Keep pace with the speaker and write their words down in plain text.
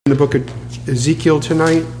In the book of Ezekiel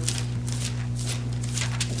tonight.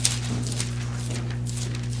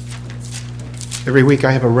 Every week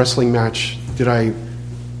I have a wrestling match. Did I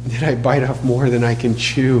bite off more than I can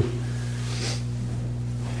chew?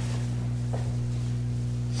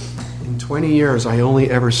 In 20 years, I only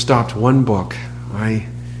ever stopped one book. It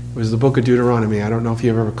was the book of Deuteronomy. I don't know if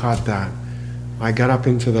you've ever caught that. I got up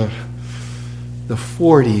into the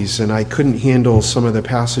 40s, and I couldn't handle some of the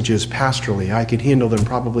passages pastorally. I could handle them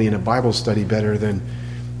probably in a Bible study better than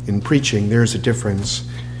in preaching. There's a difference.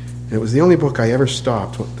 And it was the only book I ever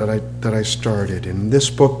stopped that I started. And this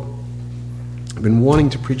book, I've been wanting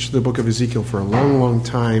to preach the book of Ezekiel for a long, long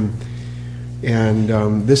time.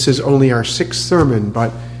 And this is only our sixth sermon,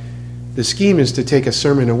 but the scheme is to take a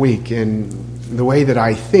sermon a week. And the way that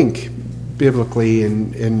I think biblically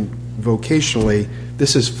and vocationally,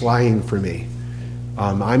 this is flying for me.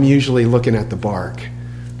 I'm usually looking at the bark.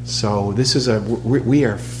 So this is we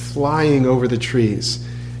are flying over the trees.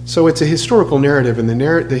 So it's a historical narrative, and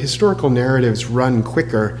the historical narratives run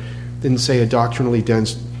quicker than, say, a doctrinally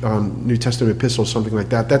dense New Testament epistle, something like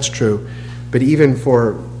that. That's true. But even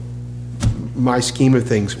for my scheme of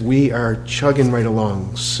things, we are chugging right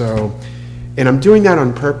along. So, and I'm doing that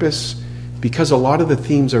on purpose because a lot of the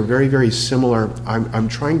themes are very, very similar. I'm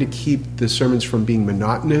trying to keep the sermons from being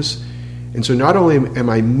monotonous. And so not only am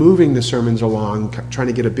I moving the sermons along, trying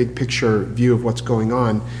to get a big picture view of what's going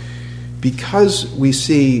on, because we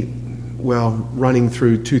see, running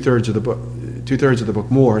through two-thirds of the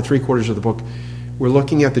book more, three-quarters of the book, we're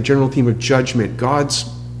looking at the general theme of judgment.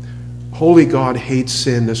 Holy God hates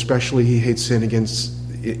sin, especially he hates sin against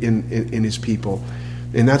in his people.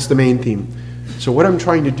 And that's the main theme. So what I'm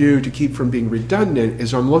trying to do to keep from being redundant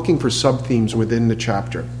is I'm looking for sub-themes within the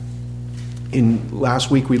chapter.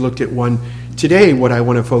 Last week we looked at one. Today what I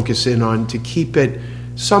want to focus in on to keep it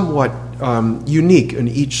somewhat unique in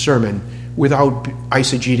each sermon without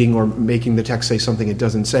eisegeting or making the text say something it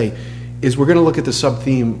doesn't say, is we're going to look at the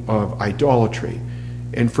sub-theme of idolatry.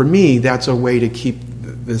 And for me, that's a way to keep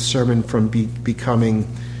the sermon from becoming,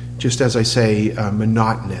 just as I say,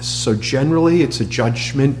 monotonous. So generally it's a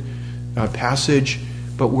judgment passage,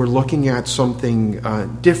 but we're looking at something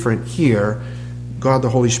different here. God, the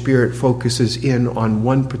Holy Spirit, focuses in on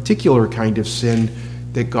one particular kind of sin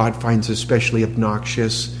that God finds especially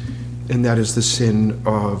obnoxious, and that is the sin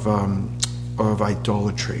of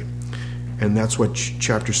idolatry. And that's what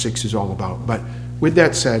chapter 6 is all about. But with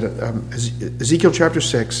that said, Ezekiel chapter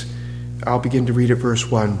 6, I'll begin to read at verse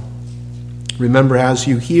 1. Remember, as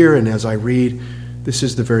you hear and as I read, this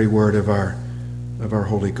is the very word of our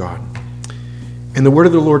holy God. And the word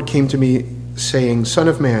of the Lord came to me, saying, Son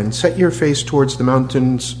of man, set your face towards the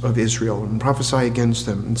mountains of Israel, and prophesy against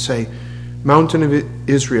them, and say, Mountain of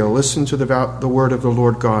Israel, listen to the word of the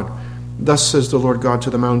Lord God. Thus says the Lord God to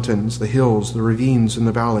the mountains, the hills, the ravines, and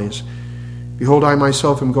the valleys. Behold, I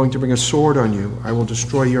myself am going to bring a sword on you. I will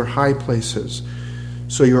destroy your high places.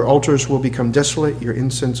 So your altars will become desolate, your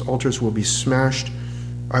incense altars will be smashed.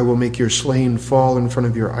 I will make your slain fall in front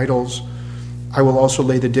of your idols. I will also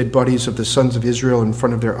lay the dead bodies of the sons of Israel in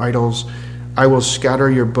front of their idols. I will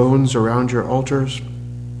scatter your bones around your altars.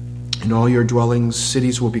 In all your dwellings,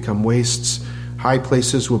 cities will become wastes. High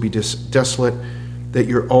places will be desolate, that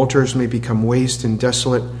your altars may become waste and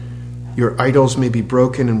desolate. Your idols may be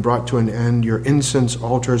broken and brought to an end. Your incense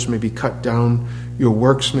altars may be cut down. Your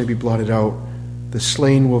works may be blotted out. The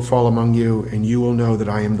slain will fall among you, and you will know that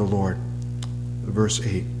I am the Lord. Verse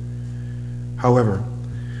 8. However,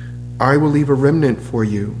 I will leave a remnant for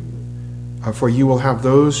you. For you will have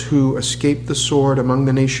those who escape the sword among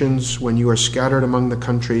the nations when you are scattered among the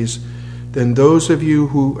countries. Then those of you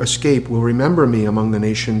who escape will remember me among the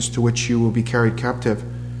nations to which you will be carried captive.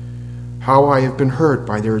 How I have been hurt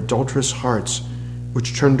by their adulterous hearts,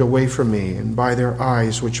 which turned away from me, and by their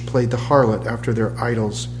eyes, which played the harlot after their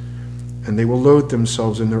idols. And they will loathe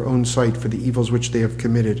themselves in their own sight for the evils which they have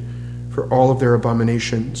committed, for all of their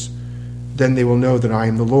abominations. Then they will know that I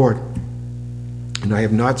am the Lord. And I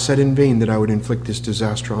have not said in vain that I would inflict this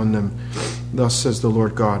disaster on them. Thus says the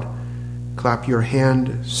Lord God, clap your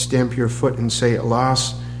hand, stamp your foot, and say,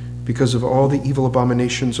 Alas, because of all the evil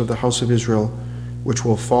abominations of the house of Israel, which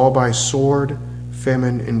will fall by sword,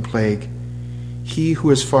 famine, and plague. He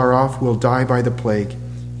who is far off will die by the plague.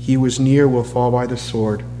 He who is near will fall by the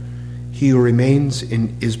sword. He who remains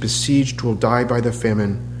and is besieged will die by the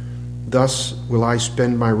famine. Thus will I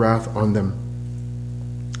spend my wrath on them.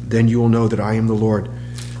 Then you will know that I am the Lord,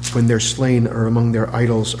 when their slain are among their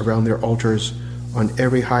idols around their altars, on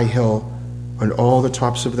every high hill, on all the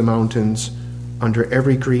tops of the mountains, under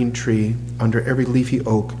every green tree, under every leafy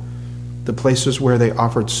oak, the places where they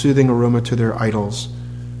offered soothing aroma to their idols.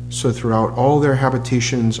 So throughout all their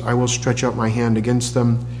habitations I will stretch out my hand against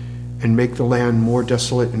them and make the land more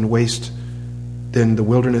desolate and waste than the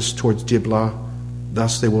wilderness towards Diblah.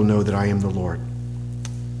 Thus they will know that I am the Lord.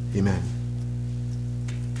 Amen.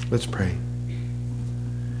 Let's pray.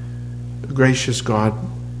 Gracious God,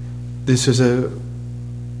 this is a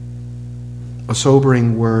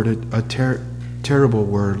sobering word, a terrible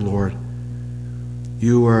word, Lord.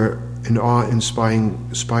 You are an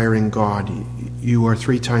awe-inspiring God. You are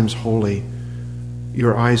 3 times holy.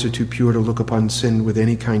 Your eyes are too pure to look upon sin with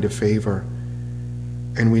any kind of favor.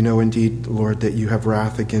 And we know indeed, Lord, that you have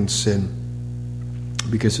wrath against sin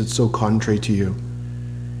because it's so contrary to you.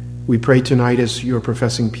 We pray tonight as your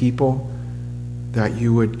professing people that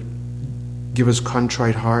you would give us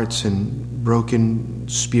contrite hearts and broken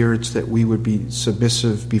spirits, that we would be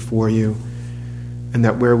submissive before you, and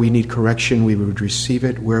that where we need correction, we would receive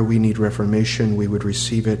it. Where we need reformation, we would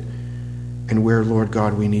receive it. And where, Lord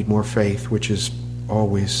God, we need more faith, which is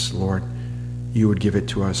always, Lord, you would give it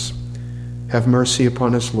to us. Have mercy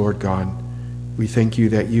upon us, Lord God. We thank you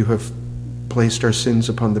that you have placed our sins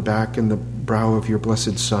upon the back and the brow of your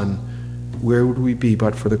blessed Son. Where would we be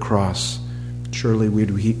but for the cross? Surely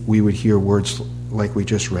we would hear words like we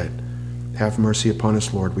just read. Have mercy upon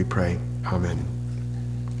us, Lord, we pray. Amen.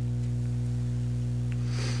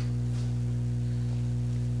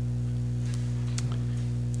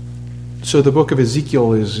 So the book of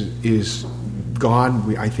Ezekiel is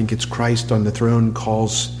God, I think it's Christ on the throne,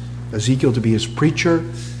 calls Ezekiel to be his preacher.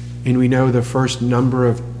 And we know the first number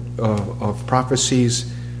of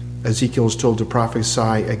prophecies, Ezekiel is told to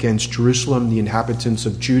prophesy against Jerusalem, the inhabitants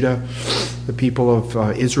of Judah. The people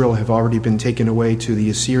of Israel have already been taken away to the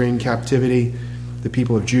Assyrian captivity. The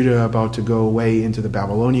people of Judah are about to go away into the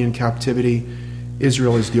Babylonian captivity.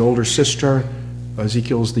 Israel is the older sister.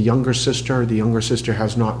 Ezekiel is the younger sister. The younger sister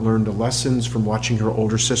has not learned the lessons from watching her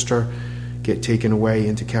older sister get taken away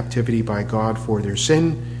into captivity by God for their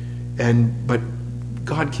sin. But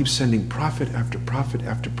God keeps sending prophet after prophet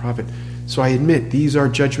after prophet. So I admit these are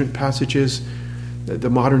judgment passages. The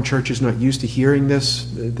modern church is not used to hearing this.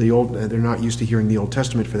 They're not used to hearing the Old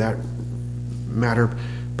Testament for that matter.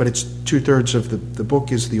 But it's 2/3 of the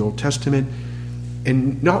book is the Old Testament.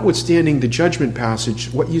 And notwithstanding the judgment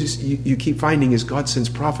passage, what you keep finding is God sends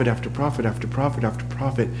prophet after prophet after prophet after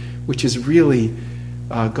prophet, which is really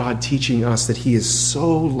God teaching us that he is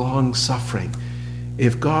so long-suffering.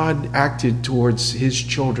 If God acted towards his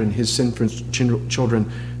children, his sinful children,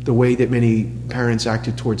 the way that many parents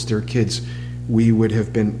acted towards their kids, we would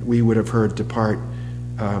have heard, "Depart,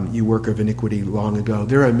 you work of iniquity," long ago.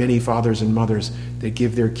 There are many fathers and mothers that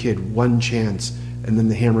give their kid one chance and then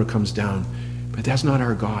the hammer comes down. But that's not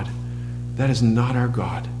our God. That is not our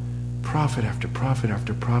God. Prophet after prophet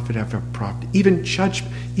after prophet after prophet. Even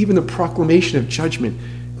the proclamation of judgment.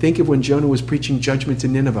 Think of when Jonah was preaching judgment to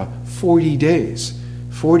Nineveh. 40 days.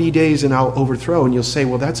 40 days and I'll overthrow. And you'll say,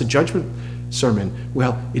 well, that's a judgment sermon.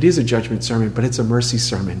 Well, it is a judgment sermon, but it's a mercy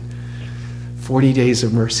sermon. 40 days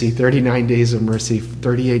of mercy, 39 days of mercy,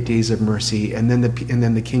 38 days of mercy. And then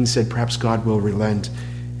the king said, perhaps God will relent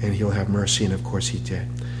and he'll have mercy. And of course he did.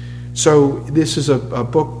 So this is a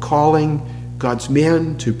book calling God's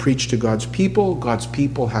man to preach to God's people. God's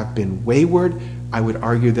people have been wayward. I would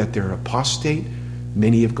argue that they're apostate.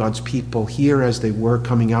 Many of God's people here, as they were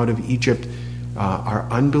coming out of Egypt, are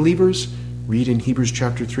unbelievers. Read in Hebrews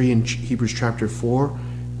chapter 3 and Hebrews chapter 4.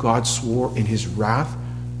 God swore in his wrath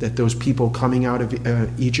that those people coming out of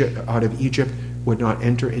Egypt would not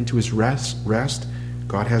enter into his rest.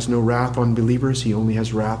 God has no wrath on believers. He only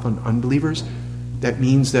has wrath on unbelievers. That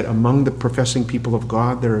means that among the professing people of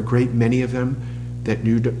God, there are a great many of them that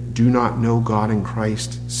do not know God and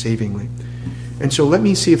Christ savingly. And so let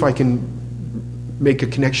me see if I can make a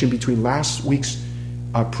connection between last week's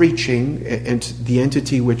preaching and the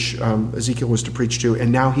entity which Ezekiel was to preach to,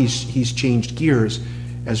 and now he's changed gears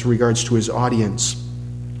as regards to his audience.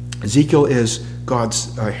 Ezekiel is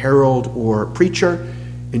God's herald or preacher.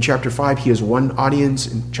 In chapter 5, he has one audience.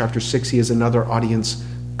 In chapter 6, he has another audience,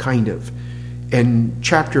 kind of. In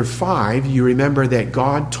chapter 5, you remember that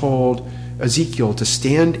God told Ezekiel to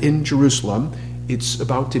stand in Jerusalem. It's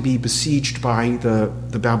about to be besieged by the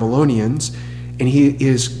Babylonians, and he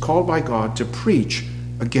is called by God to preach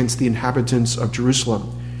against the inhabitants of Jerusalem.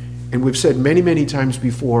 And we've said many, many times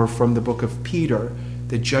before from the book of Peter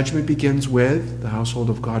that judgment begins with the household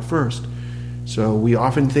of God first. So we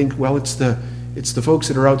often think, well, it's the folks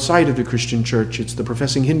that are outside of the Christian church. It's the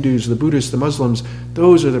professing Hindus, the Buddhists, the Muslims.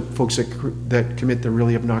 Those are the folks that commit the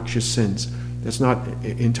really obnoxious sins. That's not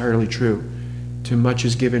entirely true. To much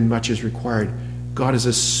is given, much is required. God is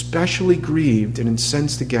especially grieved and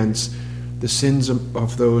incensed against the sins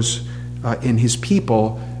of those in his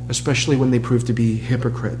people, especially when they prove to be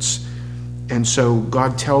hypocrites. And so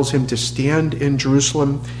God tells him to stand in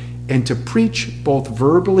Jerusalem and to preach both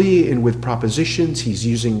verbally and with propositions. He's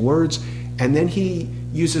using words. And then he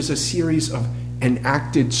uses a series of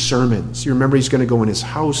enacted sermons. You remember, he's going to go in his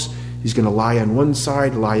house. He's going to lie on one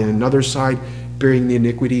side, lie on another side, bearing the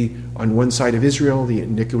iniquity on one side of Israel, the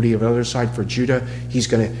iniquity of the other side for Judah. He's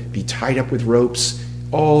going to be tied up with ropes,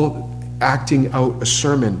 all acting out a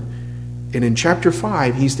sermon. And in chapter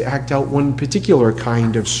 5, he's to act out one particular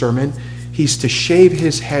kind of sermon. He's to shave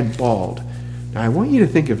his head bald. Now, I want you to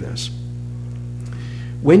think of this.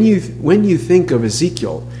 When you think of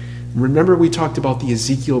Ezekiel, remember we talked about the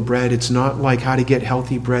Ezekiel bread. It's not like how to get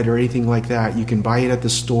healthy bread or anything like that. You can buy it at the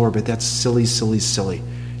store, but that's silly, silly, silly.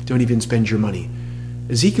 Don't even spend your money.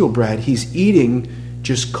 Ezekiel bread, he's eating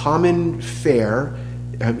just common fare.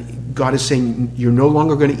 God is saying you're no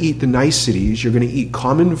longer going to eat the niceties. You're going to eat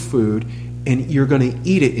common food, and you're going to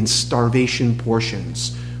eat it in starvation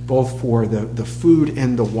portions, both for the food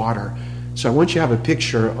and the water. So I want you to have a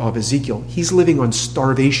picture of Ezekiel. He's living on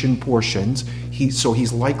starvation portions. So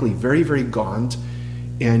he's likely very, very gaunt,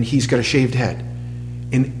 and he's got a shaved head.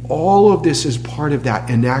 And all of this is part of that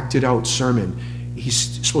enacted out sermon. He's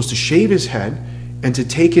supposed to shave his head and to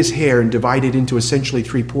take his hair and divide it into essentially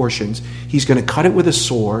 3 portions. He's going to cut it with a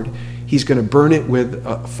sword. He's going to burn it with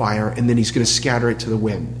fire, and then he's going to scatter it to the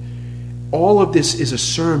wind. All of this is a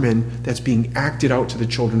sermon that's being acted out to the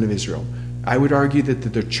children of Israel. I would argue that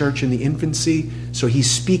the church in the infancy, so he's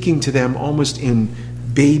speaking to them almost in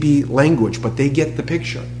baby language, but they get the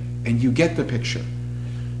picture, and you get the picture.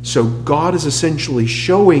 So God is essentially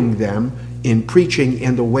showing them in preaching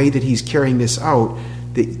and the way that he's carrying this out,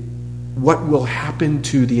 that what will happen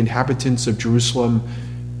to the inhabitants of Jerusalem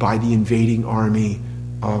by the invading army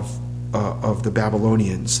of the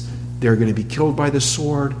Babylonians. They're going to be killed by the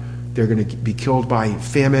sword, they're going to be killed by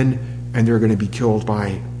famine, and they're going to be killed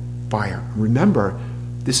by fire. Remember,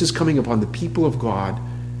 this is coming upon the people of God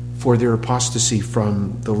for their apostasy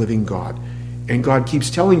from the living God. And God keeps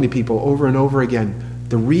telling the people over and over again,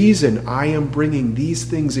 the reason I am bringing these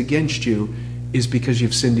things against you is because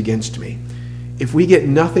you've sinned against me. If we get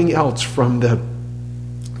nothing else from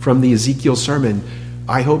the Ezekiel sermon,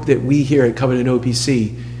 I hope that we here at Covenant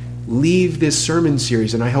OPC leave this sermon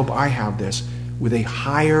series, and I hope I have this, with a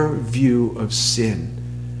higher view of sin.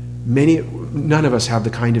 None of us have the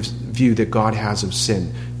kind of view that God has of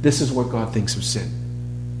sin. This is what God thinks of sin.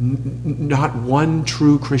 Not one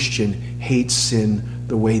true Christian hates sin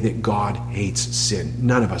the way that God hates sin.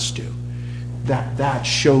 None of us do. That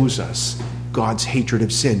shows us God's hatred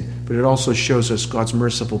of sin, but it also shows us God's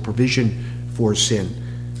merciful provision for sin.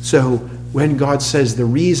 So when God says the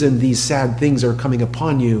reason these sad things are coming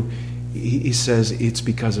upon you, he says it's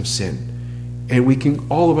because of sin. And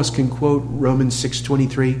all of us can quote Romans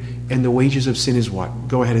 6:23, and the wages of sin is what?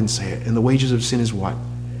 Go ahead and say it. And the wages of sin is what?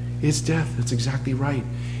 It's death. That's exactly right.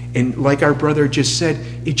 And like our brother just said,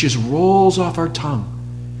 it just rolls off our tongue.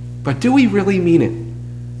 But do we really mean it?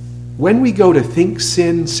 When we go to think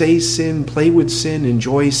sin, say sin, play with sin,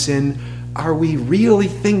 enjoy sin, are we really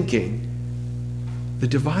thinking the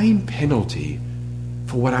divine penalty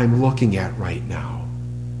for what I'm looking at right now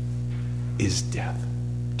is death?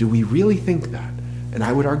 Do we really think that? And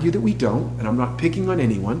I would argue that we don't, and I'm not picking on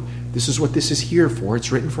anyone. This is what this is here for.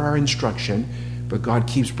 It's written for our instruction, but God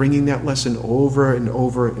keeps bringing that lesson over and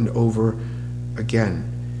over and over again.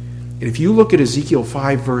 And if you look at Ezekiel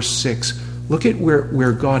 5, verse 6, look at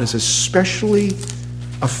where God is especially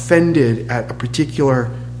offended at a particular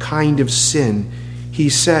kind of sin. He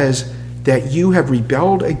says that you have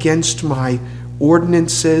rebelled against my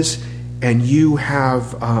ordinances, and you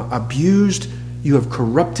have abused, you have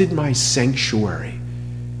corrupted my sanctuary.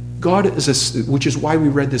 God is, which is why we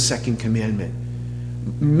read the second commandment.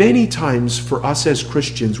 Many times for us as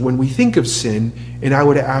Christians, when we think of sin, and I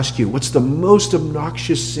would ask you, what's the most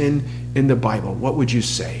obnoxious sin in the Bible? What would you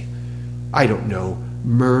say? I don't know,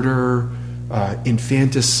 murder,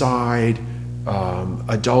 infanticide,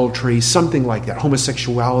 adultery, something like that,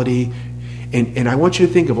 homosexuality. And I want you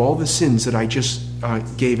to think of all the sins that I just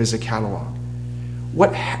gave as a catalog.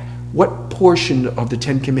 What portion of the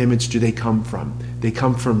 10 Commandments do they come from? They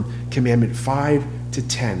come from Commandment 5 to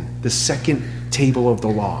 10, the second table of the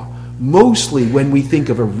law. Mostly when we think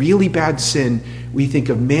of a really bad sin, we think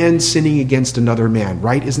of man sinning against another man,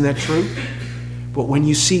 right? Isn't that true? But when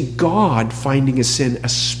you see God finding a sin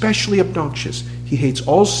especially obnoxious, he hates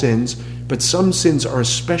all sins, but some sins are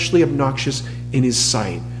especially obnoxious in his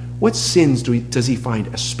sight. What sins does he find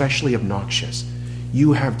especially obnoxious?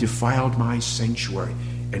 You have defiled my sanctuary.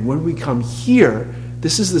 And when we come here,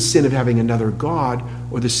 This is the sin of having another God,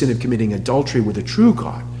 or the sin of committing adultery with a true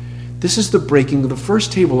God. This is the breaking of the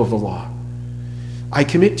first table of the law. I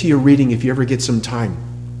commit to your reading, if you ever get some time,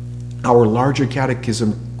 our larger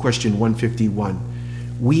catechism, question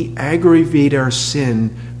 151. We aggravate our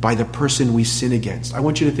sin by the person we sin against. I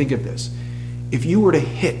want you to think of this. If you were to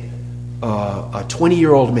hit a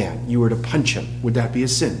 20-year-old man, you were to punch him, would that be a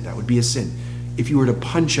sin? That would be a sin. If you were to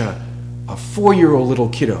punch a 4-year-old little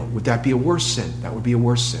kiddo, would that be a worse sin? That would be a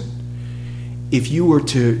worse sin. If you were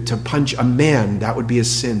to punch a man, that would be a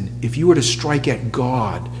sin. If you were to strike at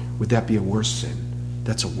God, would that be a worse sin?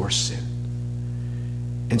 That's a worse sin.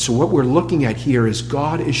 And so what we're looking at here is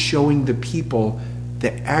God is showing the people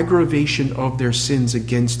the aggravation of their sins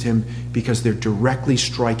against him because they're directly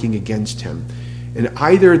striking against him. And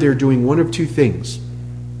either they're doing one of two things.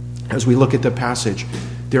 As we look at the passage,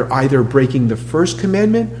 they're either breaking the first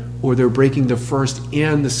commandment or they're breaking the first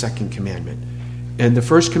and the second commandment. And the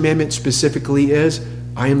first commandment specifically is,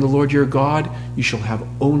 I am the Lord your God. You shall have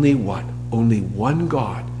only what? Only one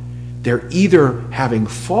God. They're either having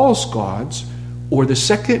false gods, or the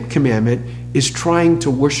second commandment is trying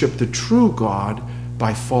to worship the true God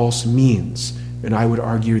by false means. And I would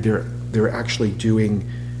argue they're actually doing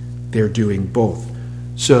both.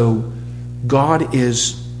 So God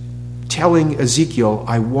is telling Ezekiel,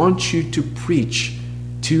 I want you to preach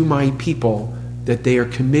to my people that they are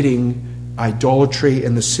committing idolatry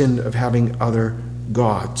and the sin of having other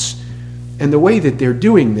gods. And the way that they're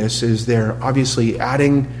doing this is they're obviously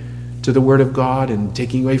adding to the Word of God and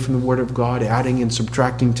taking away from the Word of God, adding and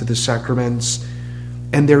subtracting to the sacraments.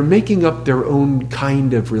 And they're making up their own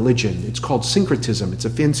kind of religion. It's called syncretism. It's a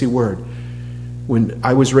fancy word. When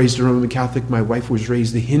I was raised a Roman Catholic, my wife was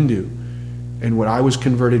raised a Hindu. And when I was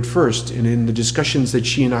converted first, and in the discussions that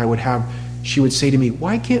she and I would have, she would say to me,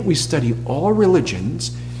 why can't we study all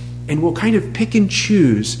religions and we'll kind of pick and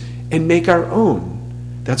choose and make our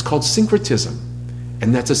own? That's called syncretism.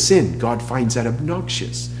 And that's a sin. God finds that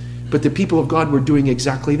obnoxious. But the people of God were doing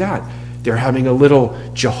exactly that. They're having a little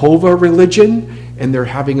Jehovah religion, and they're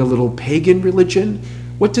having a little pagan religion.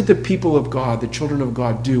 What did the people of God, the children of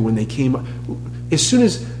God, do when they came? As soon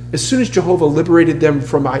as Jehovah liberated them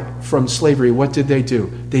from slavery, what did they do?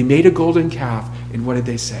 They made a golden calf, and what did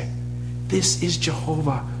they say? This is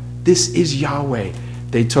Jehovah. This is Yahweh.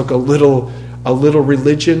 They took a little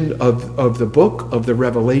religion of the book, of the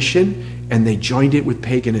Revelation, and they joined it with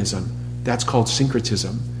paganism. That's called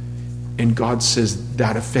syncretism. And God says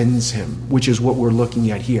that offends him, which is what we're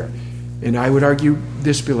looking at here. And I would argue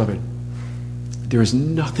this, beloved, there is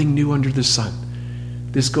nothing new under the sun.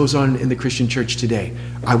 This goes on in the Christian church today.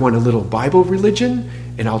 I want a little Bible religion,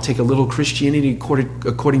 and I'll take a little Christianity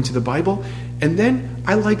according to the Bible, and then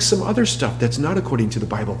I like some other stuff that's not according to the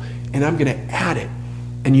Bible, and I'm going to add it.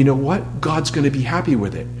 And you know what? God's going to be happy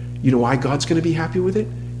with it. You know why God's going to be happy with it?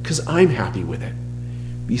 Because I'm happy with it.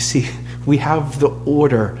 You see, we have the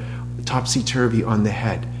order topsy-turvy on the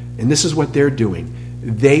head. And this is what they're doing.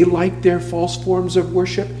 They like their false forms of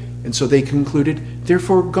worship, and so they concluded,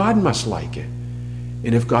 therefore God must like it.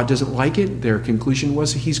 And if God doesn't like it, their conclusion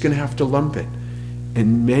was he's going to have to lump it.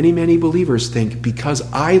 And many, many believers think, because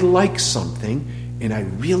I like something, and I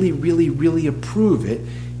really, really, really approve it,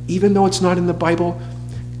 even though it's not in the Bible,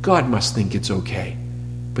 God must think it's okay.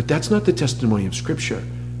 But that's not the testimony of Scripture.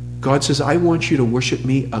 God says, I want you to worship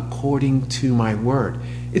me according to my word.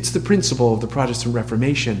 It's the principle of the Protestant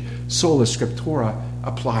Reformation, sola scriptura,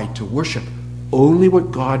 applied to worship. Only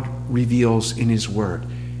what God reveals in his word.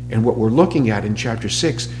 And what we're looking at in chapter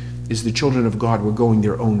 6 is the children of God were going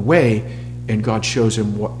their own way, and God shows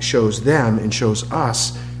them and shows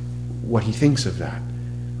us what he thinks of that.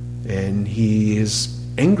 And he is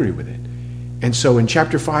angry with it. And so in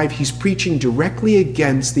chapter 5, he's preaching directly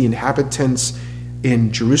against the inhabitants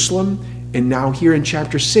in Jerusalem. And now here in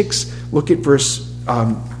chapter 6, look at verse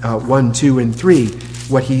 1, 2, and 3,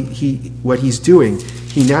 what he's doing.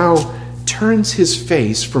 He now turns his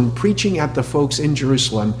face from preaching at the folks in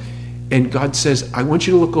Jerusalem, and God says, I want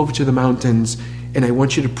you to look over to the mountains, and I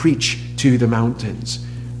want you to preach to the mountains.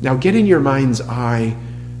 Now get in your mind's eye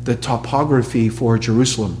the topography for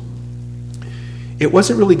Jerusalem. It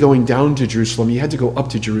wasn't really going down to Jerusalem. You had to go up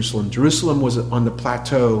to Jerusalem. Jerusalem was on the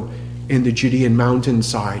plateau in the Judean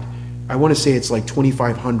mountainside. I want to say it's like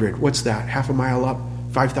 2,500. What's that? Half a mile up?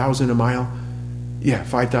 5,000 a mile? Yeah,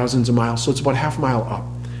 5,000 a mile. So it's about half a mile up.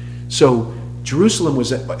 So Jerusalem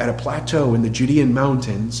was at a plateau in the Judean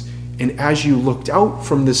mountains, and as you looked out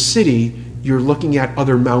from the city, you're looking at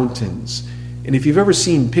other mountains. And if you've ever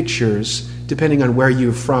seen pictures depending on where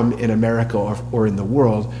you're from in America or in the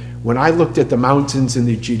world, when I looked at the mountains in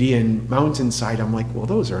the Judean mountainside, I'm like, well,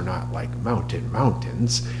 those are not like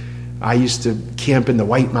mountains. I used to camp in the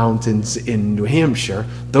White Mountains in New Hampshire.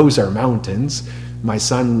 Those are mountains. My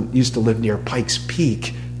son used to live near Pikes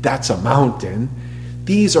Peak. That's a mountain.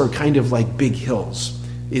 These are kind of like big hills.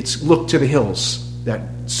 It's look to the hills, that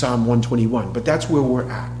Psalm 121. But that's where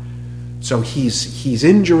we're at. So he's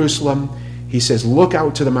in Jerusalem. He says, look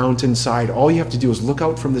out to the mountainside. All you have to do is look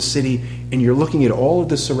out from the city, and you're looking at all of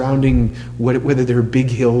the surrounding, whether they're big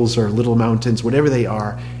hills or little mountains, whatever they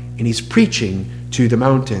are, and he's preaching to the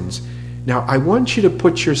mountains. Now, I want you to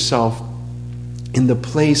put yourself in the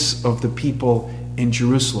place of the people in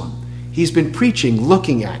Jerusalem. He's been preaching,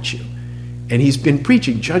 looking at you, and he's been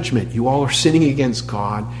preaching judgment. You all are sinning against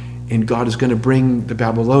God, and God is going to bring the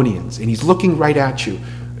Babylonians, and he's looking right at you.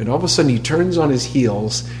 And all of a sudden he turns on his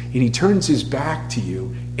heels and he turns his back to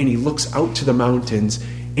you and he looks out to the mountains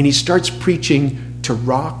and he starts preaching to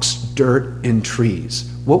rocks, dirt, and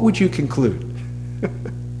trees. What would you conclude?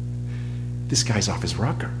 This guy's off his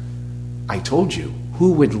rocker. I told you,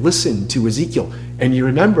 who would listen to Ezekiel? And you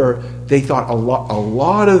remember, they thought a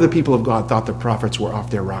lot of the people of God thought the prophets were off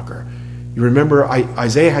their rocker. You remember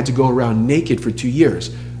Isaiah had to go around naked for 2 years.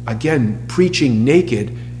 Again, preaching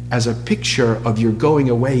naked as a picture of your going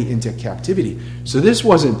away into captivity. So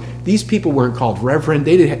these people weren't called reverend.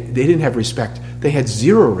 They didn't have respect. They had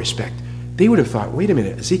zero respect. They would have thought, wait a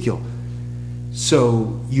minute, Ezekiel,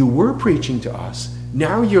 so you were preaching to us.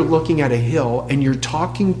 Now you're looking at a hill and you're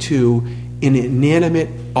talking to an inanimate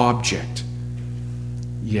object.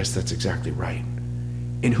 Yes, that's exactly right.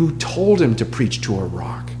 And who told him to preach to a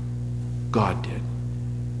rock? God did.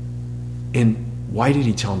 And why did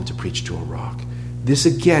he tell him to preach to a rock? This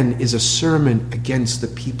again is a sermon against the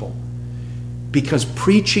people, because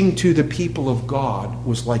preaching to the people of God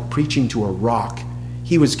was like preaching to a rock.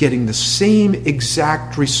 He was getting the same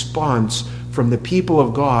exact response from the people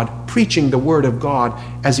of God preaching the word of God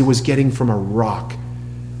as he was getting from a rock.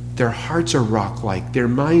 Their hearts are rock-like, their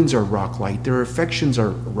minds are rock-like, their affections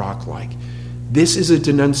are rock-like. This is a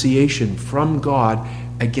denunciation from God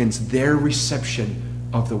against their reception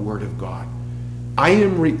of the word of God. I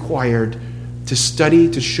am required to study,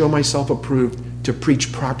 to show myself approved, to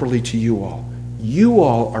preach properly to you all. You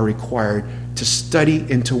all are required to study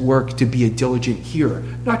and to work to be a diligent hearer,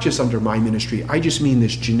 not just under my ministry. I just mean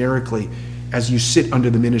this generically as you sit under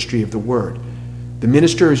the ministry of the word. The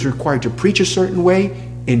minister is required to preach a certain way,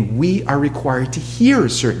 and we are required to hear a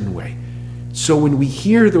certain way. So when we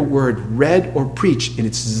hear the word read or preached, and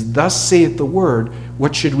it's thus saith the word,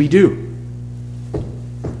 what should we do?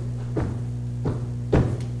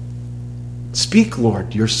 Speak,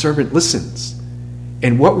 Lord, your servant listens.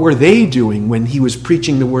 And what were they doing when he was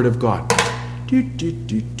preaching the word of God?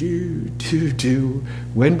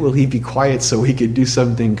 When will he be quiet so he can do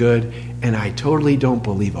something good? And I totally don't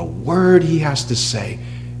believe a word he has to say.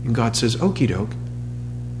 And God says, okie doke,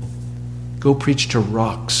 go preach to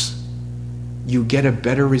rocks. You get a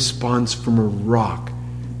better response from a rock.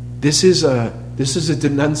 This is a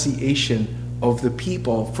denunciation of the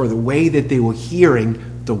people for the way that they were hearing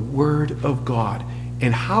the word of God.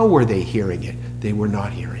 And how were they hearing it? They were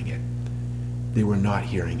not hearing it. They were not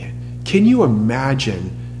hearing it. Can you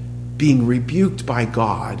imagine being rebuked by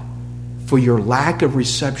God for your lack of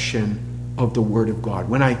reception of the word of God?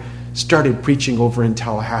 When I started preaching over in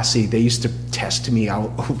Tallahassee, they used to test me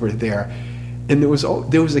out over there. And there was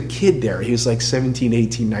a kid there. He was like 17,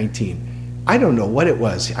 18, 19. I don't know what it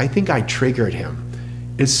was. I think I triggered him.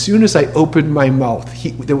 As soon as I opened my mouth,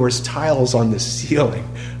 there was tiles on the ceiling.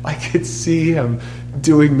 I could see him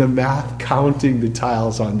doing the math, counting the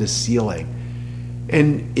tiles on the ceiling.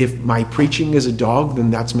 And if my preaching is a dog,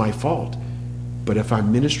 then that's my fault. But if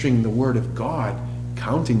I'm ministering the word of God,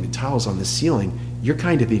 counting the tiles on the ceiling, you're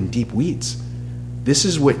kind of in deep weeds.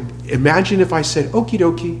 Imagine if I said, okie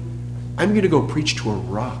dokie, I'm going to go preach to a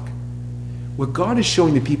rock. What God is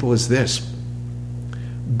showing the people is this.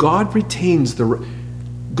 God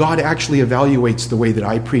actually evaluates the way that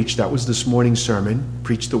I preach. That was this morning's sermon,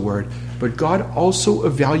 preach the word. But God also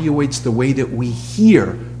evaluates the way that we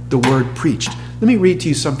hear the word preached. Let me read to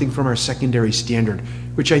you something from our secondary standard,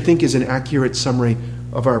 which I think is an accurate summary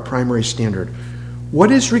of our primary standard.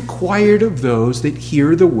 What is required of those that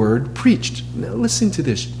hear the word preached? Now listen to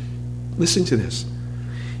this. Listen to this.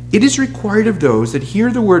 It is required of those that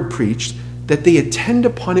hear the word preached that they attend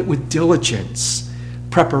upon it with diligence,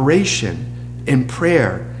 preparation, and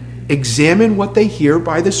prayer, examine what they hear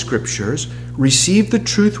by the scriptures, receive the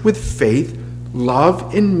truth with faith,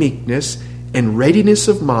 love and meekness, and readiness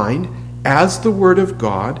of mind as the word of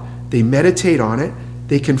God. They meditate on it,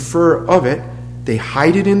 they confer of it, they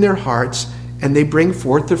hide it in their hearts, and they bring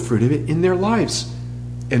forth the fruit of it in their lives.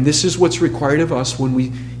 And this is what's required of us when we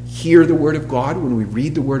hear the Word of God, when we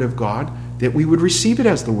read the Word of God, that we would receive it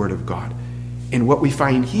as the Word of God. And what we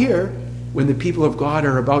find here, when the people of God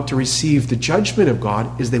are about to receive the judgment of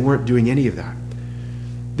God, is they weren't doing any of that.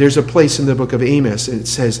 There's a place in the book of Amos, and it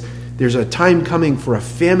says, there's a time coming for a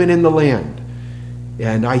famine in the land.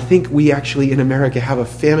 And I think we actually in America have a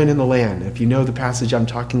famine in the land. If you know the passage I'm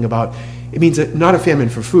talking about, it means that not a famine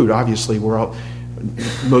for food. Obviously, we're all,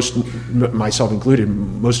 myself included,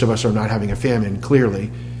 most of us are not having a famine, clearly,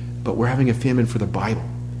 but we're having a famine for the Bible.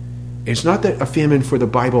 It's not that a famine for the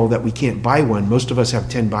Bible that we can't buy one. Most of us have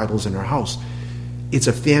 10 Bibles in our house. It's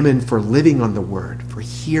a famine for living on the Word, for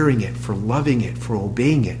hearing it, for loving it, for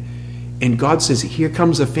obeying it. And God says, here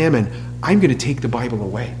comes a famine. I'm going to take the Bible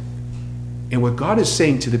away. And what God is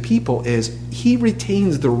saying to the people is he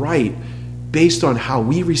retains the right, based on how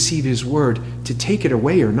we receive his word, to take it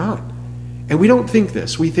away or not. And we don't think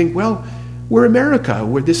this. We think, well, we're America.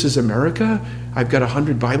 This is America. I've got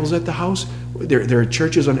 100 Bibles at the house. There are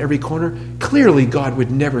churches on every corner. Clearly, God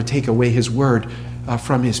would never take away his word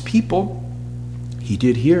from his people. He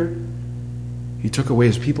did here. He took away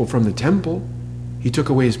his people from the temple. He took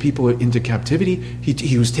away his people into captivity.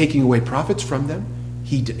 He was taking away prophets from them.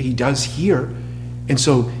 He does here. And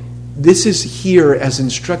so this is here as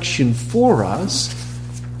instruction for us,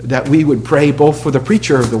 that we would pray both for the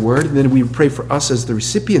preacher of the word, and then we would pray for us as the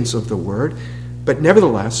recipients of the word. But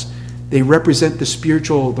nevertheless, they represent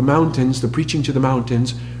the mountains, the preaching to the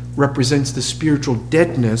mountains represents the spiritual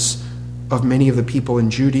deadness of many of the people in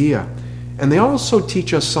Judea. And they also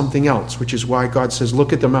teach us something else, which is why God says,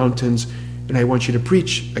 look at the mountains, and I want you to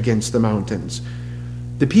preach against the mountains.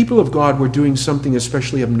 The people of God were doing something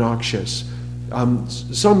especially obnoxious.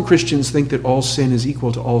 Some Christians think that all sin is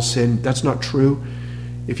equal to all sin. That's not true.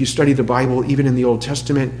 If you study the Bible, even in the Old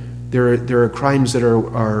Testament, there are crimes that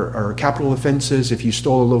are capital offenses. If you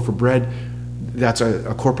stole a loaf of bread, that's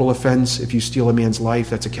a corporal offense. If you steal a man's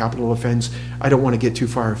life, that's a capital offense. I don't want to get too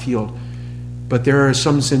far afield. But there are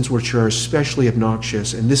some sins which are especially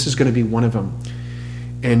obnoxious, and this is going to be one of them.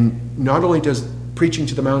 And not only does preaching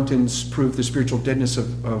to the mountains prove the spiritual deadness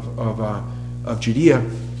of Judea,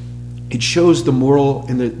 it shows the moral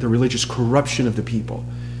and the religious corruption of the people.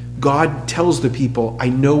 God tells the people, I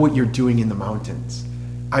know what you're doing in the mountains.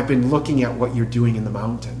 I've been looking at what you're doing in the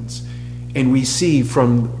mountains. And we see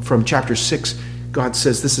from chapter 6, God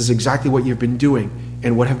says, this is exactly what you've been doing.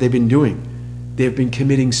 And what have they been doing? They have been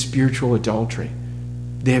committing spiritual adultery.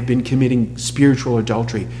 They have been committing spiritual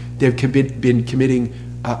adultery. They have been committing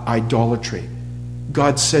idolatry.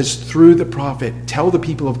 God says through the prophet, tell the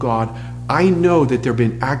people of God, I know that they've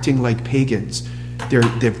been acting like pagans.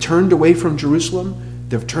 They've turned away from Jerusalem.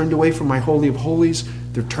 They've turned away from my Holy of Holies.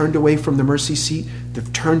 They've turned away from the mercy seat.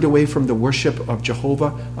 They've turned away from the worship of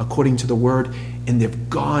Jehovah according to the word. And they've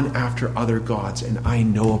gone after other gods. And I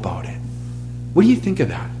know about it. What do you think of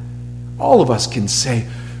that? All of us can say,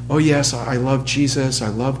 oh yes, I love Jesus. I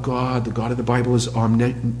love God. The God of the Bible is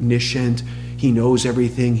omniscient. He knows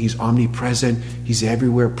everything. He's omnipresent. He's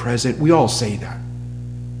everywhere present. We all say that.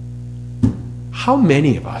 How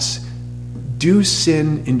many of us do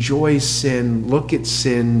sin, enjoy sin, look at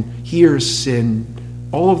sin, hear sin,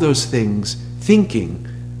 all of those things, thinking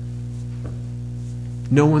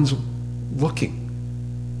no one's looking?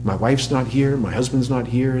 My wife's not here, my husband's not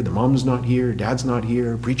here, the mom's not here, dad's not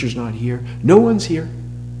here, preacher's not here. No one's here.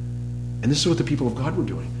 And this is what the people of God were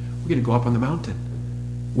doing. We're going to go up on the mountain.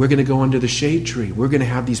 We're going to go under the shade tree. We're going to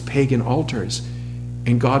have these pagan altars.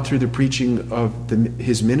 And God, through the preaching of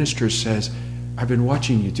his ministers, says, I've been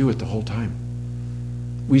watching you do it the whole time.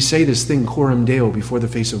 We say this thing, Coram Deo, before the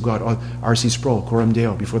face of God. R.C. Sproul, Coram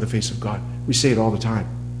Deo, before the face of God. We say it all the time,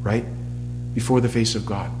 right? Before the face of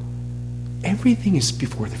God. Everything is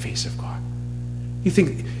before the face of God. You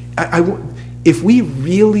think, if we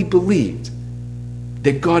really believed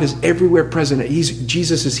that God is everywhere present,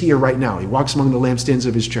 Jesus is here right now, he walks among the lampstands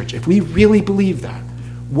of his church. If we really believe that,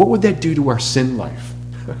 what would that do to our sin life?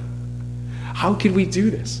 How could we do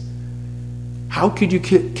this? How could you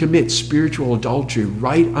commit spiritual adultery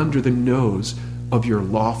right under the nose of your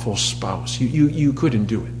lawful spouse? You couldn't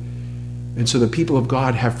do it. And so the people of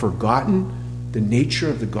God have forgotten the nature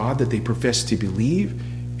of the God that they profess to believe.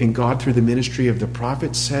 And God, through the ministry of the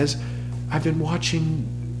prophet, says, I've been watching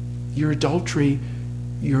your idolatry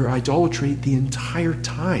the entire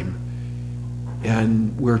time.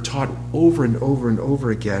 And we're taught over and over and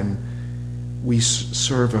over again, we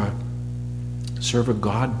serve a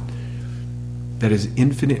God that is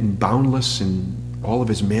infinite and boundless in all of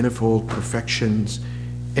his manifold perfections,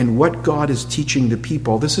 and what God is teaching the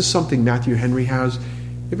people. This is something Matthew Henry has.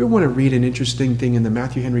 If you want to read an interesting thing in the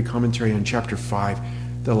Matthew Henry commentary on chapter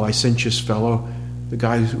 5, the licentious fellow, the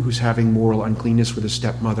guy who's having moral uncleanness with his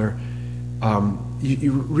stepmother,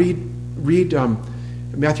 you read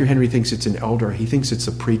Matthew Henry thinks it's an elder. He thinks it's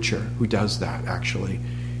a preacher who does that, actually.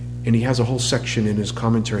 And he has a whole section in his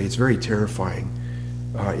commentary. It's very terrifying,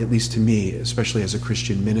 at least to me, especially as a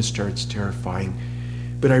Christian minister, it's terrifying.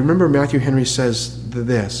 But I remember Matthew Henry says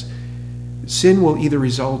this: sin will either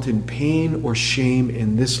result in pain or shame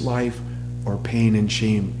in this life, or pain and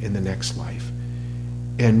shame in the next life.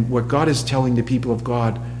 And what God is telling the people of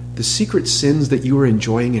God, the secret sins that you are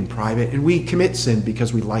enjoying in private, and we commit sin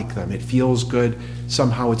because we like them. It feels good.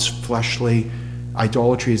 Somehow it's fleshly.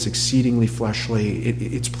 Idolatry is exceedingly fleshly.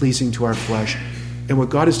 It's pleasing to our flesh. And what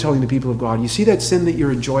God is telling the people of God, you see that sin that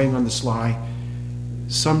you're enjoying on the sly?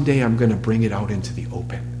 Someday I'm going to bring it out into the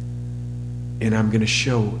open. And I'm going to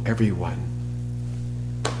show everyone,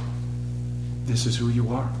 this is who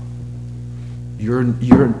you are.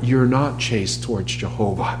 You're not chaste towards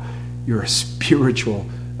Jehovah. You're a spiritual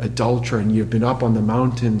adulterer, and you've been up on the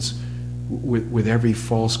mountains with every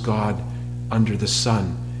false god under the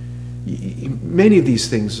sun. Many of these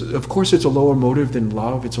things, of course, it's a lower motive than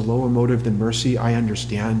love. It's a lower motive than mercy. I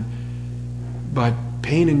understand. But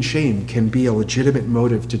pain and shame can be a legitimate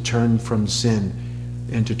motive to turn from sin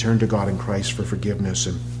and to turn to God in Christ for forgiveness.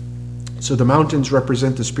 And so the mountains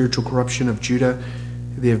represent the spiritual corruption of Judah.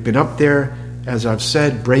 They have been up there, as I've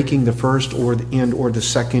said, breaking the first or the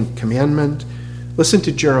second commandment. Listen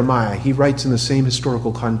to Jeremiah. He writes in the same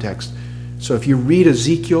historical context. So if you read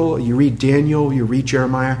Ezekiel, you read Daniel, you read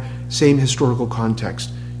Jeremiah, same historical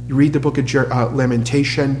context. You read the book of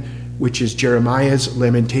Lamentation, which is Jeremiah's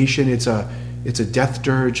lamentation. It's a death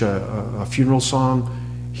dirge, a funeral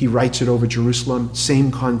song. He writes it over Jerusalem, same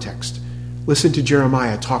context. Listen to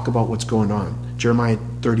Jeremiah talk about what's going on. Jeremiah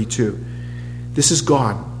 32. This is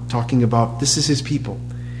God talking about, this is his people.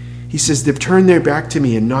 He says, they've turned their back to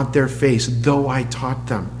me and not their face, though I taught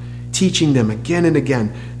them, teaching them again and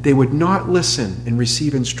again. They would not listen and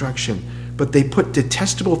receive instruction, but they put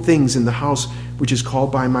detestable things in the house which is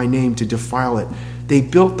called by my name to defile it. They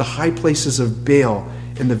built the high places of Baal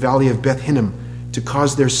in the valley of Beth Hinnom to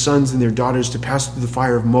cause their sons and their daughters to pass through the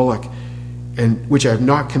fire of Moloch, and which I have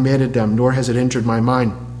not commanded them, nor has it entered my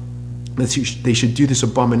mind that they should do this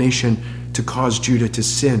abomination to cause Judah to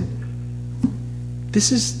sin.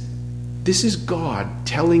 This is God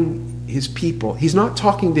telling his people. He's not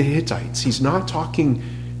talking to Hittites. He's not talking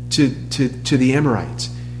to the Amorites.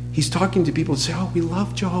 He's talking to people who say, oh, we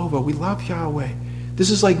love Jehovah. We love Yahweh. This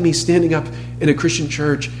is like me standing up in a Christian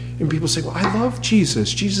church and people say, well, I love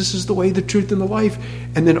Jesus. Jesus is the way, the truth, and the life.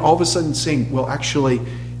 And then all of a sudden saying, well, actually,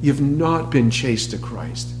 you've not been chaste to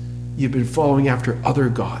Christ. You've been following after other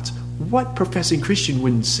gods. What professing Christian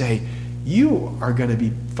wouldn't say, you are going to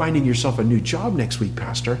be finding yourself a new job next week,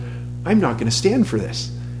 Pastor? I'm not going to stand for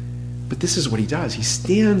this. But this is what he does. He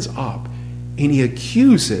stands up and he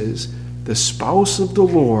accuses the spouse of the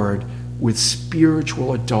Lord with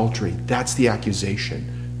spiritual adultery. That's the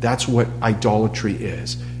accusation. That's what idolatry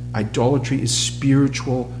is. Idolatry is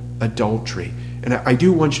spiritual adultery. And I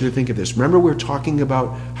do want you to think of this. Remember, we're talking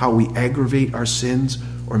about how we aggravate our sins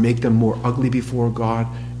or make them more ugly before God.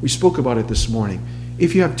 We spoke about it this morning.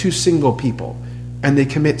 If you have two single people and they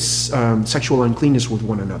commit sexual uncleanness with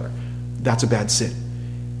one another, that's a bad sin.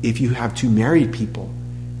 If you have two married people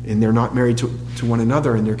and they're not married to one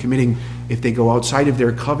another and they're committing, if they go outside of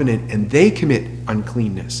their covenant and they commit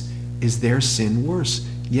uncleanness, is their sin worse?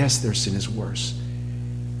 Yes, their sin is worse.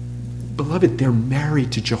 Beloved, they're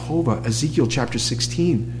married to Jehovah. Ezekiel chapter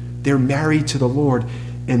 16. They're married to the Lord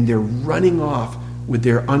and they're running off with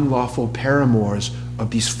their unlawful paramours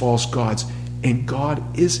of these false gods. And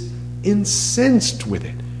God is incensed with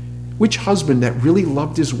it. Which husband that really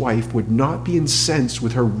loved his wife would not be incensed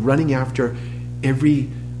with her running after every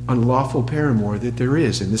unlawful paramour that there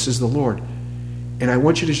is? And this is the Lord. And I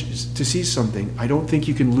want you to see something. I don't think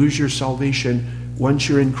you can lose your salvation. Once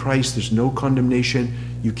you're in Christ, there's no condemnation.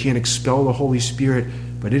 You can't expel the Holy Spirit.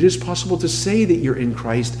 But it is possible to say that you're in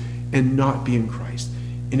Christ and not be in Christ.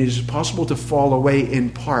 And it is possible to fall away in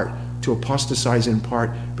part, to apostatize in part,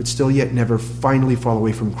 but still yet never finally fall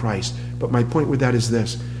away from Christ. But my point with that is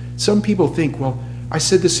this. Some people think, well, I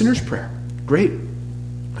said the sinner's prayer. Great.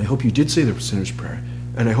 I hope you did say the sinner's prayer.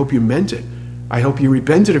 And I hope you meant it. I hope you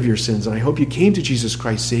repented of your sins. And I hope you came to Jesus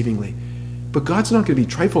Christ savingly. But God's not going to be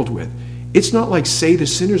trifled with. It's not like say the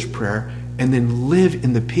sinner's prayer and then live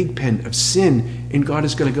in the pig pen of sin. And God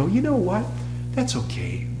is going to go, you know what? That's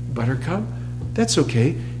okay, Buttercup. That's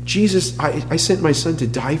okay. Jesus, I sent my son to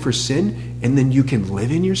die for sin, and then you can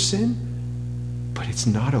live in your sin? But it's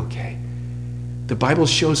not okay. The Bible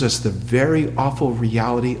shows us the very awful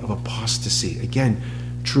reality of apostasy. Again,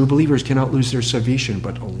 true believers cannot lose their salvation,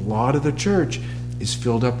 but a lot of the church is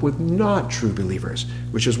filled up with not true believers,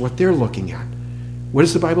 which is what they're looking at. What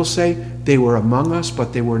does the Bible say? They were among us,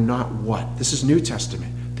 but they were not what? This is New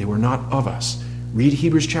Testament. They were not of us. Read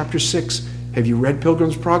Hebrews chapter 6. Have you read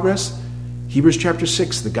Pilgrim's Progress? Hebrews chapter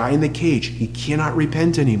 6, the guy in the cage, he cannot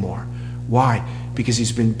repent anymore. Why? Because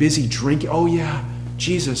he's been busy drinking. Oh yeah,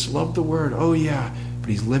 Jesus loved the word. Oh yeah. But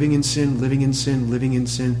he's living in sin, living in sin, living in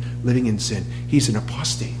sin, living in sin. He's an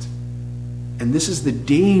apostate. And this is the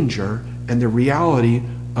danger and the reality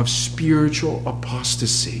of spiritual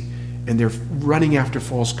apostasy. And they're running after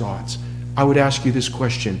false gods. I would ask you this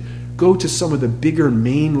question. Go to some of the bigger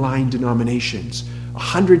mainline denominations.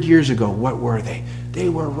 100 years ago, what were they? They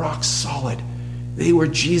were rock solid. They were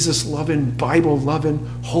Jesus-loving,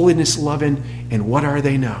 Bible-loving, holiness-loving. And what are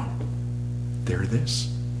they now? They're this.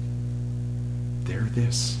 They're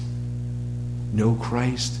this. No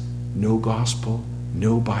Christ, no gospel,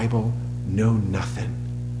 no Bible, no nothing.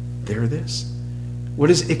 They're this. What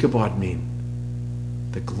does Ichabod mean?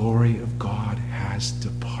 The glory of God has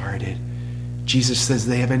departed. Jesus says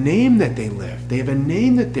they have a name that they live. They have a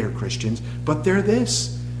name that they're Christians, but they're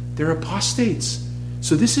this. They're apostates.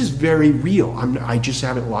 So this is very real. I just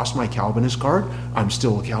haven't lost my Calvinist card. I'm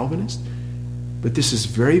still a Calvinist. But this is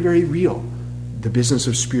very, very real. The business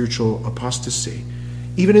of spiritual apostasy.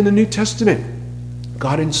 Even in the New Testament,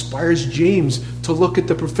 God inspires James to look at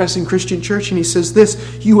the professing Christian church, and he says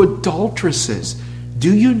this, you adulteresses,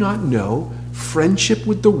 do you not know friendship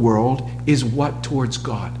with the world is what towards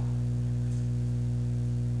God?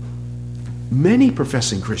 Many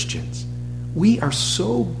professing Christians, we are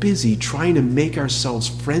so busy trying to make ourselves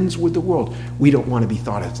friends with the world. We don't want to be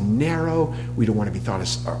thought as narrow. We don't want to be thought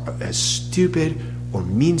as stupid or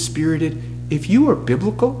mean-spirited. If you are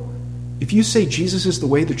biblical, if you say Jesus is the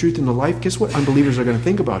way, the truth, and the life, guess what unbelievers are going to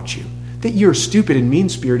think about you? That you're stupid and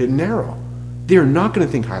mean-spirited and narrow. They are not going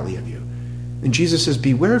to think highly of you. And Jesus says,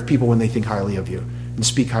 beware of people when they think highly of you and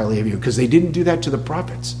speak highly of you, because they didn't do that to the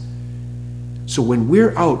prophets. So when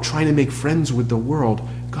we're out trying to make friends with the world,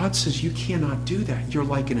 God says you cannot do that. You're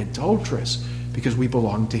like an adulteress because we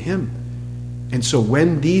belong to him. And so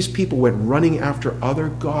when these people went running after other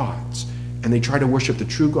gods and they tried to worship the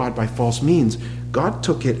true God by false means, God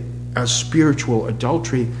took it as spiritual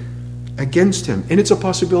adultery against him. And it's a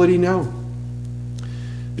possibility now.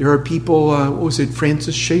 There are people,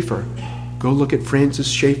 Francis Schaeffer. Go look at Francis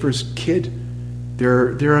Schaeffer's kid.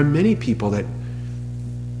 There are many people that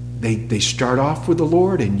they start off with the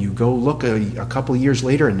Lord, and you go look a couple of years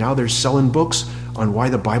later, and now they're selling books on why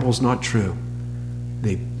the Bible's not true.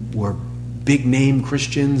 They were big-name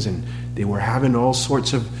Christians, and they were having all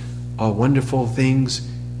sorts of wonderful things,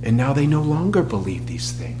 and now they no longer believe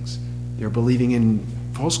these things. They're believing in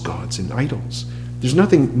false gods and idols. There's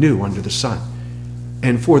nothing new under the sun.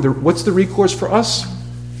 And what's the recourse for us?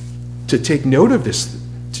 To take note of this,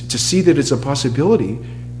 to see that it's a possibility,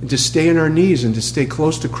 and to stay on our knees and to stay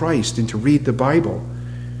close to Christ and to read the Bible.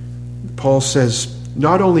 Paul says,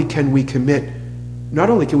 not only can we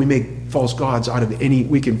make false gods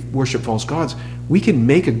we can worship false gods, we can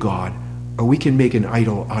make a god or we can make an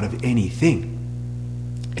idol out of anything.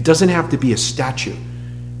 It doesn't have to be a statue.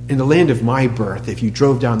 In the land of my birth, if you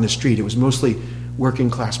drove down the street, it was mostly working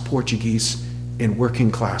class Portuguese and working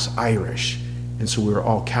class Irish. And so we were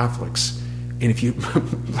all Catholics. And if you,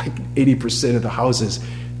 like 80% of the houses,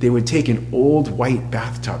 they would take an old white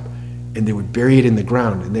bathtub and they would bury it in the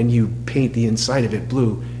ground, and then you paint the inside of it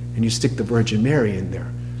blue and you stick the Virgin Mary in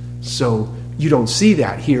there. So you don't see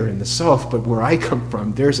that here in the South, but where I come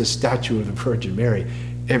from, there's a statue of the Virgin Mary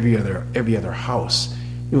every other house.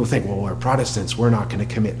 You will think, well, we're Protestants, we're not going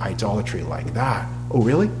to commit idolatry like that. Oh,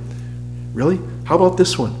 really? Really? How about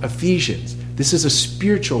this one? Ephesians. This is a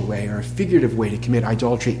spiritual way or a figurative way to commit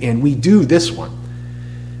idolatry, and we do this one.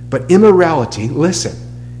 But immorality, listen,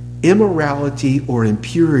 immorality or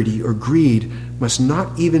impurity or greed must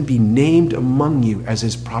not even be named among you as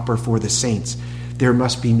is proper for the saints. There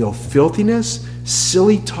must be no filthiness,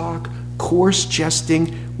 silly talk, coarse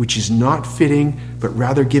jesting, which is not fitting, but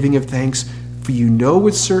rather giving of thanks. For you know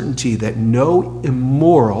with certainty that no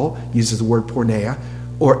immoral, uses the word porneia,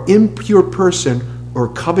 or impure person or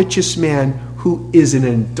covetous man who is an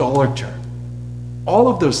idolater. All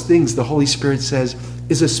of those things, the Holy Spirit says,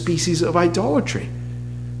 is a species of idolatry.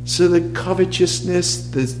 So the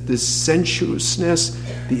covetousness, the sensuousness,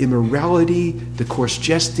 the immorality, the coarse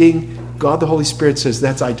jesting, God the Holy Spirit says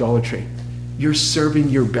that's idolatry. You're serving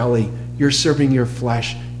your belly. You're serving your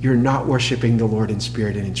flesh. you're not worshiping the Lord in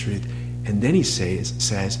spirit and in truth. And then he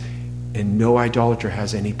says, and no idolater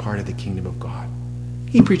has any part of the kingdom of God.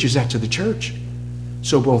 He preaches that to the church.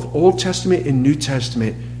 So both Old Testament and New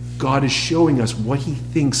Testament, God is showing us what he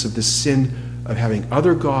thinks of the sin of having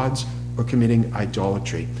other gods or committing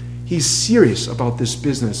idolatry. He's serious about this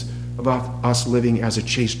business, about us living as a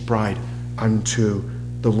chaste bride unto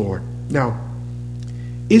the Lord. Now,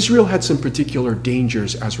 Israel had some particular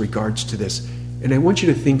dangers as regards to this, and I want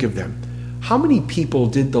you to think of them. How many people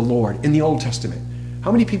did the Lord in the Old Testament?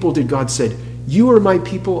 How many people did God said, you are my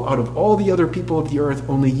people out of all the other people of the earth,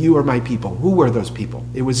 only you are my people? Who were those people?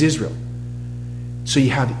 It was Israel. So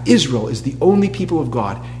you have Israel is the only people of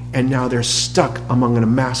God, and now they're stuck among a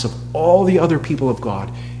mass of all the other people of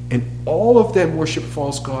God, and all of them worship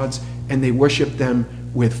false gods, and they worship them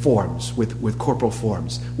with forms, with corporal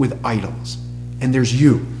forms, with idols. And there's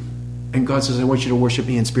you. And God says, I want you to worship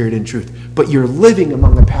me in spirit and truth. But you're living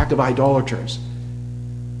among a pack of idolaters.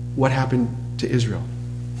 What happened to Israel?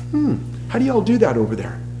 How do y'all do that over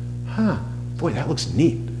there? Boy, that looks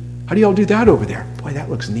neat. How do y'all do that over there? Boy, that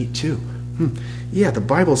looks neat too. Yeah, the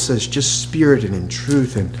Bible says just spirit and in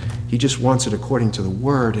truth, and he just wants it according to the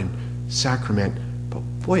word and sacrament. But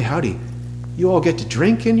boy, howdy, you all get to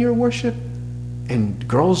drink in your worship? And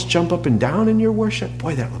girls jump up and down in your worship?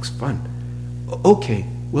 Boy, that looks fun. Okay,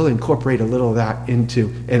 we'll incorporate a little of that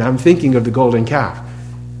into, and I'm thinking of the golden calf.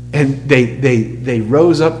 And they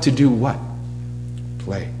rose up to do what?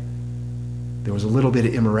 Play. There was a little bit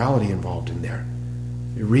of immorality involved in there.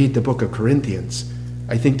 You read the book of Corinthians.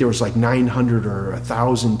 I think there was like 900 or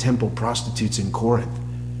 1,000 temple prostitutes in Corinth.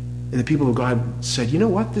 And the people of God said, you know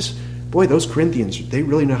what? Those Corinthians, they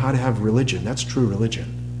really know how to have religion. That's true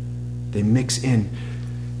religion. They mix in.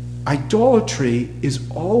 Idolatry is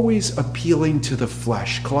always appealing to the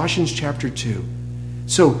flesh. Colossians chapter 2.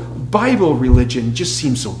 So Bible religion just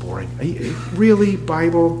seems so boring. Really,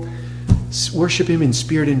 Bible? Worship him in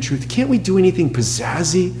spirit and truth. Can't we do anything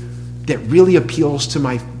pizzazzy that really appeals to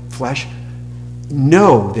my flesh?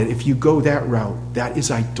 Know that if you go that route, that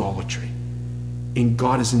is idolatry. And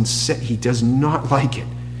God he does not like it.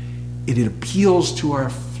 It appeals to our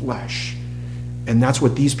flesh. And that's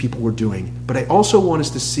what these people were doing. But I also want us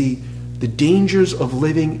to see the dangers of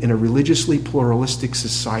living in a religiously pluralistic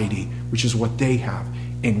society, which is what they have,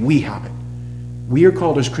 and we haven't. We are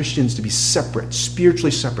called as Christians to be separate,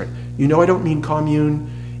 spiritually separate. You know, I don't mean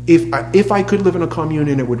commune. If I could live in a commune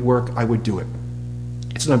and it would work, I would do it.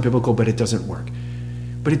 It's not biblical, but it doesn't work.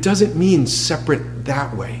 But it doesn't mean separate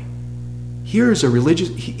that way. Here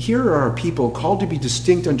are people called to be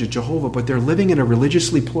distinct unto Jehovah, but they're living in a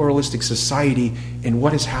religiously pluralistic society, and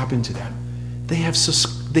what has happened to them? They have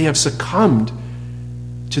succumbed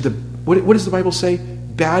to what does the Bible say?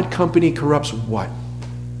 Bad company corrupts what?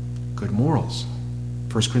 Good morals.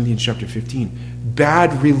 1 Corinthians chapter 15.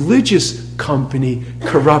 Bad religious company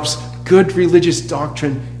corrupts good religious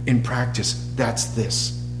doctrine and practice. That's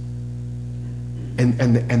this.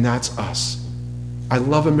 And that's us. I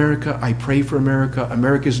love America. I pray for America.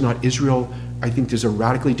 America is not Israel. I think there's a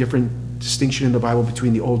radically different distinction in the Bible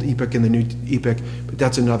between the old epoch and the new epoch, but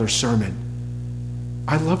that's another sermon.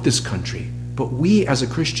 I love this country, but we as a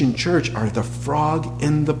Christian church are the frog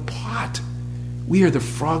in the pot. We are the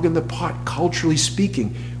frog in the pot, culturally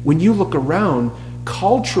speaking. When you look around,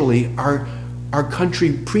 culturally, our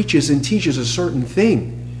country preaches and teaches a certain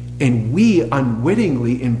thing, and we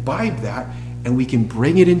unwittingly imbibe that, and we can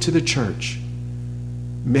bring it into the church.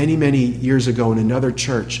 Many, many years ago in another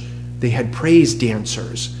church, they had praise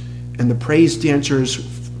dancers. And the praise dancers,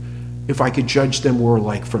 if I could judge them, were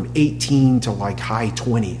like from 18 to like high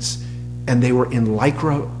 20s. And they were in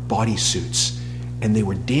Lycra bodysuits. And they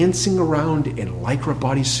were dancing around in Lycra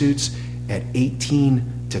bodysuits at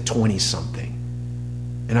 18 to 20 something.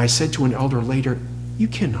 And I said to an elder later, you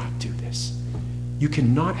cannot do this. You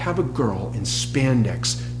cannot have a girl in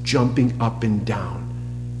spandex jumping up and down.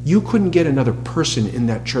 You couldn't get another person in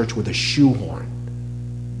that church with a shoehorn.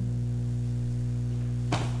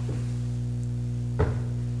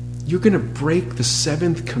 You're going to break the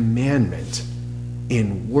seventh commandment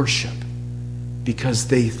in worship because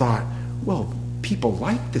they thought, well, people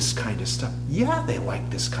like this kind of stuff. Yeah, they like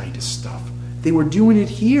this kind of stuff. They were doing it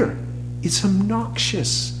here. It's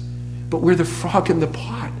obnoxious. But we're the frog in the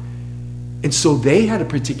pot. And so they had a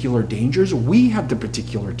particular dangers. We have the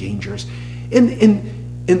particular dangers.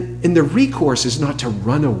 And the recourse is not to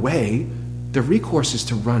run away. The recourse is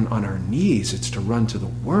to run on our knees. It's to run to the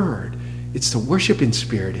Word. It's to worship in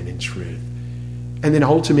spirit and in truth. And then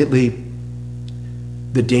ultimately,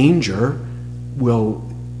 the danger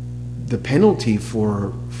the penalty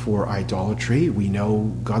for idolatry, we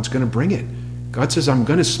know God's going to bring it. God says, I'm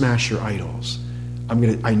going to smash your idols.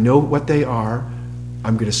 I know what they are.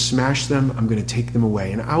 I'm going to smash them. I'm going to take them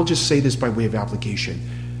away. And I'll just say this by way of application.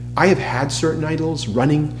 I have had certain idols.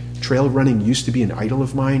 Trail running used to be an idol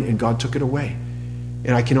of mine, and God took it away.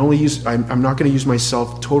 And I can only I'm not going to use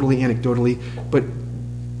myself totally anecdotally, but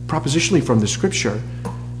propositionally from the scripture.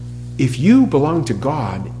 If you belong to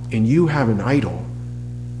God and you have an idol,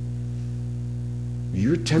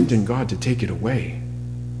 you're tempting God to take it away.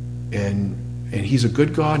 And he's a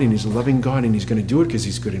good God, and he's a loving God, and he's going to do it because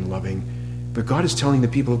he's good and loving. But God is telling the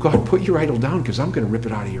people of God, put your idol down because I'm going to rip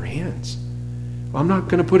it out of your hands. I'm not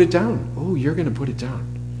going to put it down. Oh, you're going to put it down.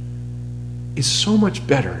 It's so much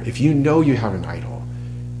better if you know you have an idol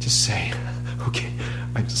to say, okay,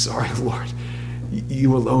 I'm sorry, Lord.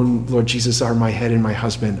 You alone, Lord Jesus, are my head and my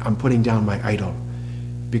husband. I'm putting down my idol.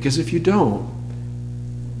 Because if you don't,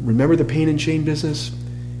 remember the pain and shame business?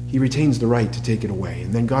 He retains the right to take it away.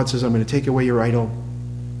 And then God says, I'm going to take away your idol,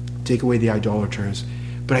 take away the idolaters.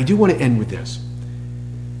 But I do want to end with this.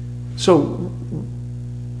 So,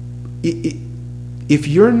 if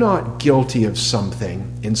you're not guilty of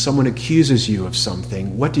something and someone accuses you of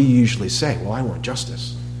something, what do you usually say? Well, I want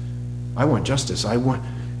justice. I want justice.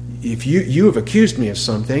 If you have accused me of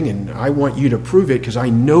something and I want you to prove it because I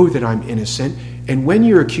know that I'm innocent. And when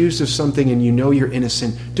you're accused of something and you know you're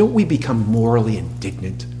innocent, don't we become morally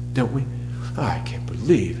indignant? Don't we? Oh, I can't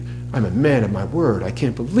believe I'm a man of my word. I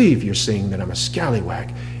can't believe you're saying that I'm a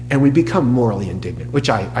scallywag. And we become morally indignant, which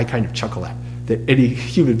I kind of chuckle at, that any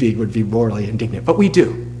human being would be morally indignant. But we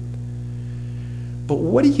do. But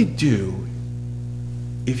what do you do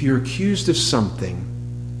if you're accused of something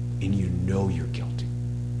and you know you're guilty?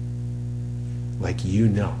 Like you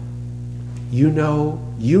know. You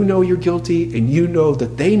know you're guilty, and you know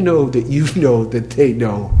that they know that you know that they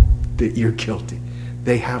know that you're guilty.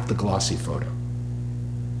 They have the glossy photo.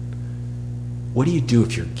 What do you do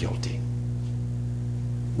if you're guilty?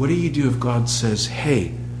 What do you do if God says,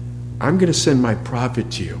 hey, I'm going to send my prophet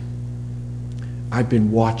to you. I've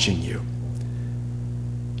been watching you.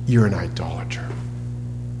 You're an idolater.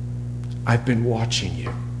 I've been watching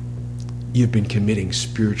you. You've been committing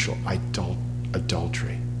spiritual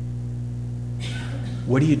adultery.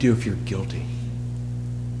 What do you do if you're guilty?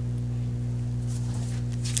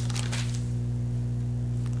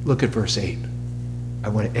 Look at verse 8. I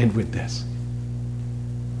want to end with this.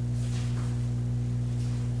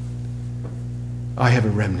 I have a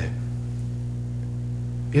remnant.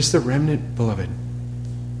 Is the remnant, beloved?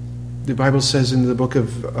 The Bible says in the book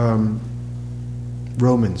of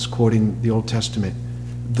Romans, quoting the Old Testament,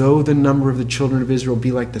 though the number of the children of Israel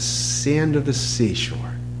be like the sand of the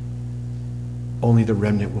seashore, only the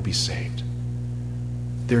remnant will be saved.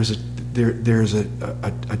 There's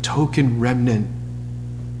a token remnant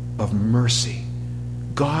of mercy.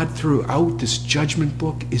 God, throughout this judgment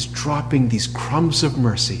book, is dropping these crumbs of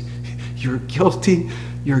mercy. You're guilty.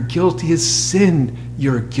 You're guilty as sin.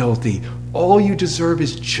 You're guilty. All you deserve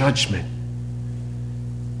is judgment.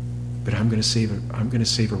 But I'm going to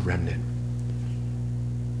save a remnant.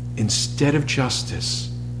 Instead of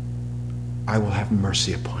justice, I will have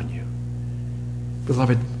mercy upon you.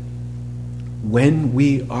 Beloved, when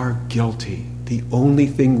we are guilty, the only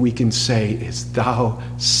thing we can say is, Thou,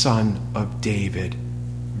 Son of David,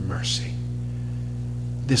 mercy.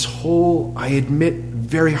 This whole, I admit,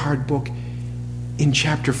 very hard book, in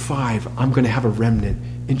chapter 5, I'm going to have a remnant.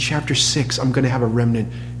 In chapter 6, I'm going to have a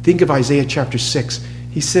remnant. Think of Isaiah chapter 6.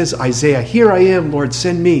 He says, Isaiah, here I am, Lord,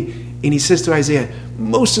 send me. And he says to Isaiah,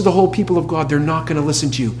 most of the whole people of God, they're not going to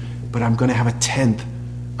listen to you, but I'm going to have a tenth.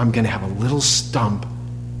 I'm going to have a little stump.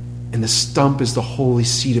 And the stump is the holy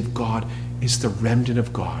seed of God. It's the remnant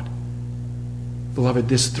of God. Beloved,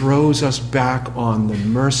 this throws us back on the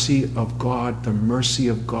mercy of God, the mercy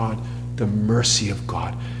of God, the mercy of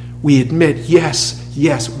God. We admit, yes,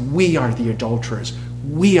 we are the adulterers.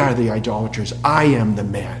 We are the idolaters. I am the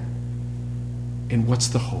man. And what's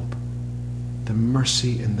the hope? The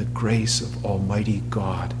mercy and the grace of Almighty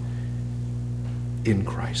God in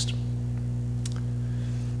Christ.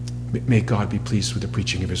 May God be pleased with the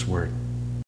preaching of his word.